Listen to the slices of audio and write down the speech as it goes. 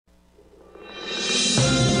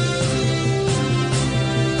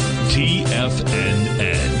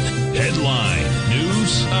TFNN. Headline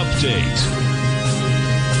News Update.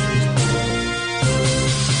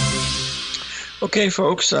 Okay,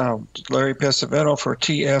 folks, Larry Pesavento for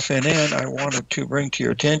TFNN. I wanted to bring to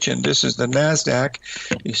your attention, this is the NASDAQ.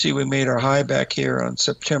 You see we made our high back here on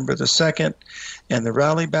September the 2nd. And the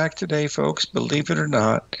rally back today, folks, believe it or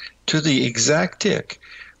not, to the exact tick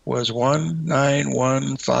was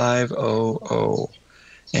 191500.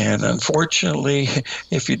 And unfortunately,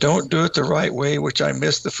 if you don't do it the right way, which I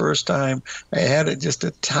missed the first time, I had it just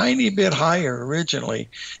a tiny bit higher originally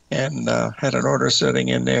and had an order sitting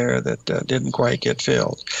in there that didn't quite get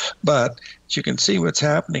filled. But you can see what's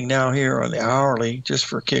happening now here on the hourly, just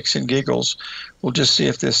for kicks and giggles. We'll just see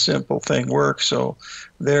if this simple thing works. So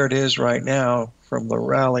there it is right now. From the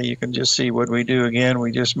rally, you can just see what we do again.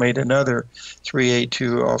 We just made another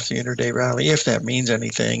 382 off the intraday rally, if that means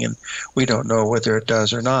anything, and we don't know whether it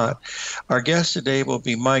does or not. Our guest today will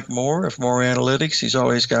be Mike Moore of Moore Analytics. He's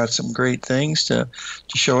always got some great things to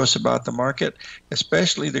show us about the market,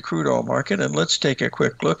 especially the crude oil market. And let's take a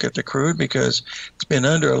quick look at the crude because it's been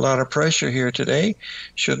under a lot of pressure here today.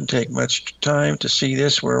 Shouldn't take much time to see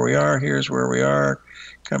this where we are. Here's where we are.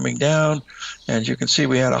 Coming down, and you can see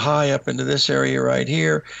we had a high up into this area right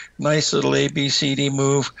here. Nice little ABCD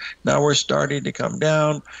move. Now we're starting to come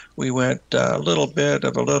down. We went a little bit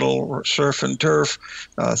of a little surf and turf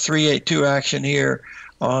 382 action here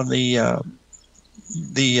on the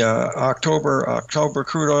October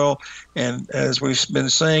crude oil, and as we've been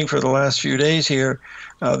saying for the last few days here,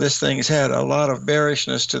 this thing's had a lot of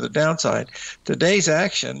bearishness to the downside. Today's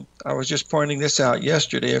action, I was just pointing this out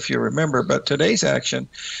yesterday if you remember, but today's action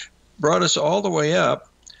brought us all the way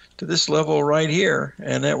up to this level right here,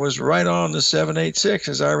 and that was right on the 786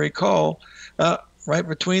 as I recall, right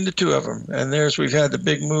between the two of them. And we've had the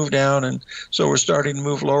big move down, and so we're starting to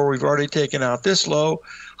move lower. We've already taken out this low.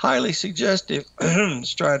 Highly suggestive,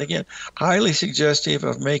 let's try it again, highly suggestive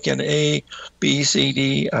of making A, B, C,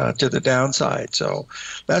 D to the downside. So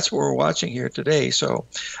that's what we're watching here today. So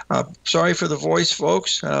sorry for the voice,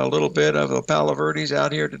 folks. A little bit of a Palo Verdes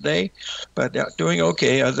out here today, but doing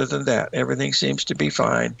okay other than that. Everything seems to be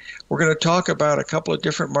fine. We're going to talk about a couple of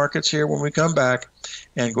different markets here when we come back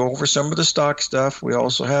and go over some of the stock stuff. We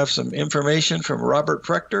also have some information from Robert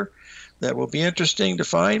Prechter that will be interesting to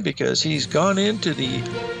find because he's gone into the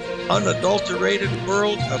unadulterated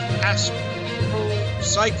world of astro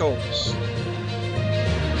cycles.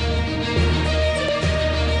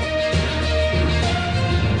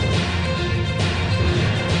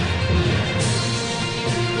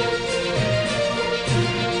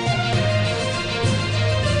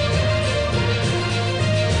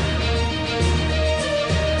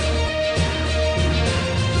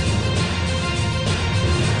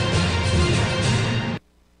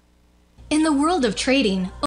 In the world of trading,